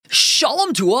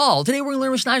Shalom to all! Today we're going to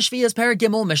learn Mishnah Shevi'is, Perek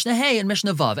Gimel, Mishnah Hey, and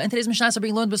Mishnah Vav. And today's Mishnahs are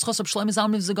being learned b'schos of Shlomo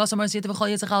Zalman v'Zagos Amar Siyat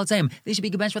v'Chol Yitzchak Alatzim. They should be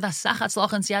gebenched with a Sachat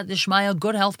Tzlach and Siyat Dishmaya,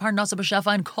 good health, Parnasa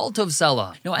b'Shefa, and Kol Tov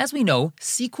Sela. Now, as we know,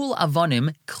 Sikul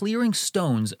Avonim, clearing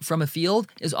stones from a field,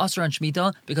 is Asur on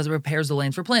Shemitah because it prepares the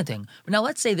land for planting. But now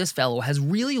let's say this fellow has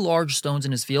really large stones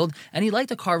in his field, and he'd like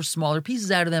to carve smaller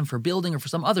pieces out of them for building or for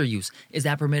some other use. Is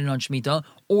that permitted on Shemitah,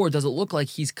 or does it look like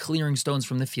he's clearing stones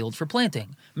from the field for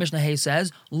planting? Mishnah Hey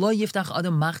says, Lo yiftach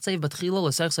adam machzev batchila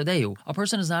l'sech sadeu. A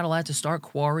person is not allowed to start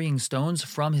quarrying stones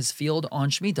from his field on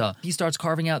Shemitah. If he starts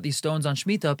carving out these stones on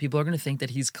Shemitah, people are going to think that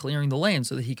he's clearing the land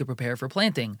so that he could prepare for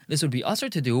planting. This would be usher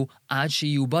to do ad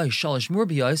sheyubay shalish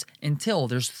murbiyos, until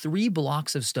there's 3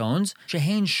 blocks of stones.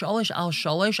 Shehein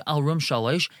shalish al rum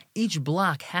shalish. Each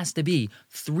block has to be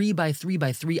 3 by 3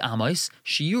 by 3 amos.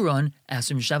 Shiyuron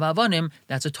asim shava avanim.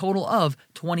 That's a total of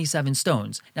 27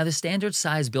 stones. Now the standard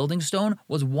size building stone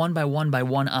was 1 by 1 by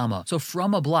 1 amma. So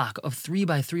from a block of 3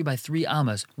 by 3 by 3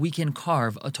 ammas, we can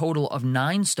carve a total of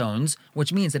 9 stones,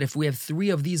 which means that if we have 3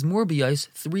 of these murbiyos,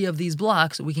 3 of these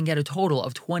blocks, we can get a total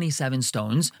of 27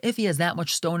 stones. If he has that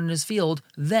much stone in his field,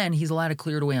 then he's allowed to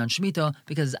clear it away on Shemitah,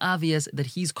 because it's obvious that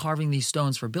he's carving these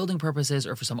stones for building purposes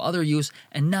or for some other use,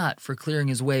 and not for clearing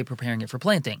his way, preparing it for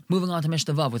planting. Moving on to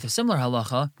Mishnah Vav with a similar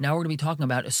halacha, now we're going to be talking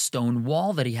about a stone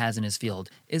wall that he has in his field.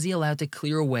 Is he allowed to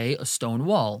clear away a stone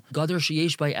wall? Gadar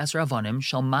sheyesh by esra avanim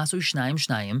shall masu shnayim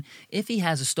shnayim. If he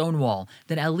has a stone wall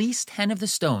that at least 10 of the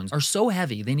stones are so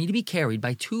heavy they need to be carried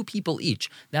by 2 people each.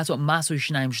 That's what masu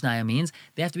shnayim shnayim means.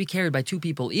 They have to be carried by 2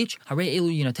 people each. Hare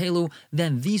elu yinatelu.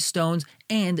 Then these stones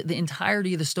and the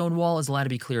entirety of the stone wall is allowed to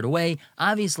be cleared away.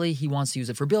 Obviously, he wants to use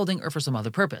it for building or for some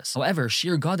other purpose. However,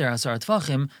 shir gadar asar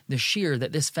tfachim, the shear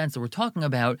that this fence that we're talking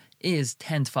about is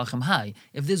 10 tfachim high.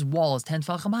 If this wall is 10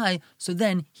 tfachim high, so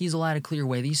then he's allowed to clear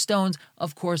away these stones.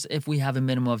 Of course, if we have a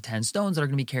minimum of 10 stones that are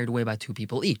going to be carried away by 2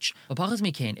 people each. But pachas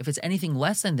mikain, if it's anything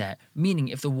less than that, meaning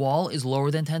if the wall is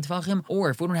lower than 10 tfachim,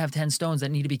 or if we don't have 10 stones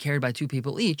that need to be carried by 2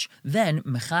 people each, then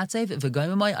mechatzev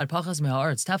v'gaimamai ad pachas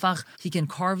me'haaretz tefach, he can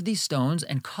carve these stones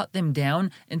and cut them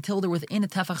down until they're within a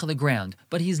tefach of the ground.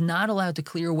 But he's not allowed to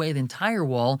clear away the entire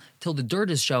wall till the dirt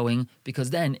is showing,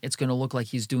 because then it's going to look like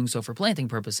he's doing so for planting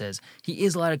purposes. He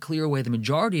is allowed to clear away the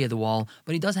majority of the wall,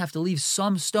 but he does have to leave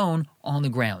some stone on the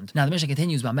ground. Now the Mishnah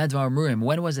continues about Medvar Murim.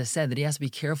 When was it said that he has to be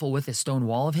careful with this stone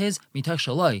wall of his? Mitach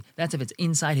shaloi. That's if it's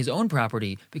inside his own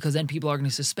property, because then people are going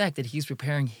to suspect that he's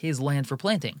preparing his land for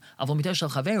planting. Avol mitach shel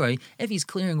chaveroi. If he's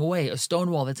clearing away a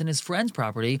stone wall that's in his friend's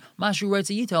property, Mashu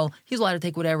writes a yitol, he's allowed to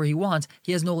take whatever he wants.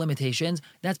 He has no limitations.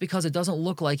 That's because it doesn't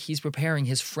look like he's preparing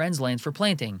his friend's land for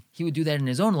planting. He would do that in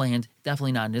his own land,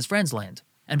 definitely not in his friend's land.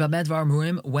 And Bamedvar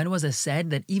Murim, when was it said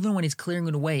that even when he's clearing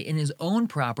it away in his own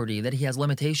property that he has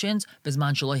limitations?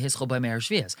 Bizman shaloi hischol by Me'er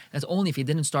Shevi'is. That's only if he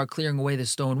didn't start clearing away the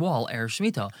stone wall, Erev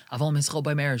Shemitah. Aval hischol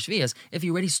by Me'er Shevi'is. If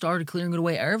he already started clearing it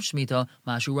away, Erev Shemitah,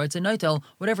 Mashu writes a noitel,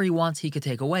 whatever he wants he could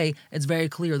take away. It's very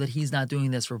clear that he's not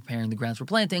doing this for preparing the grounds for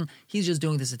planting. He's just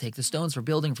doing this to take the stones for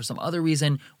building for some other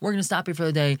reason. We're going to stop here for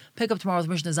the day. Pick up tomorrow with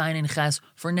Mishnah Zayin and Ches.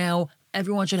 For now,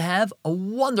 everyone should have a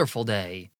wonderful day.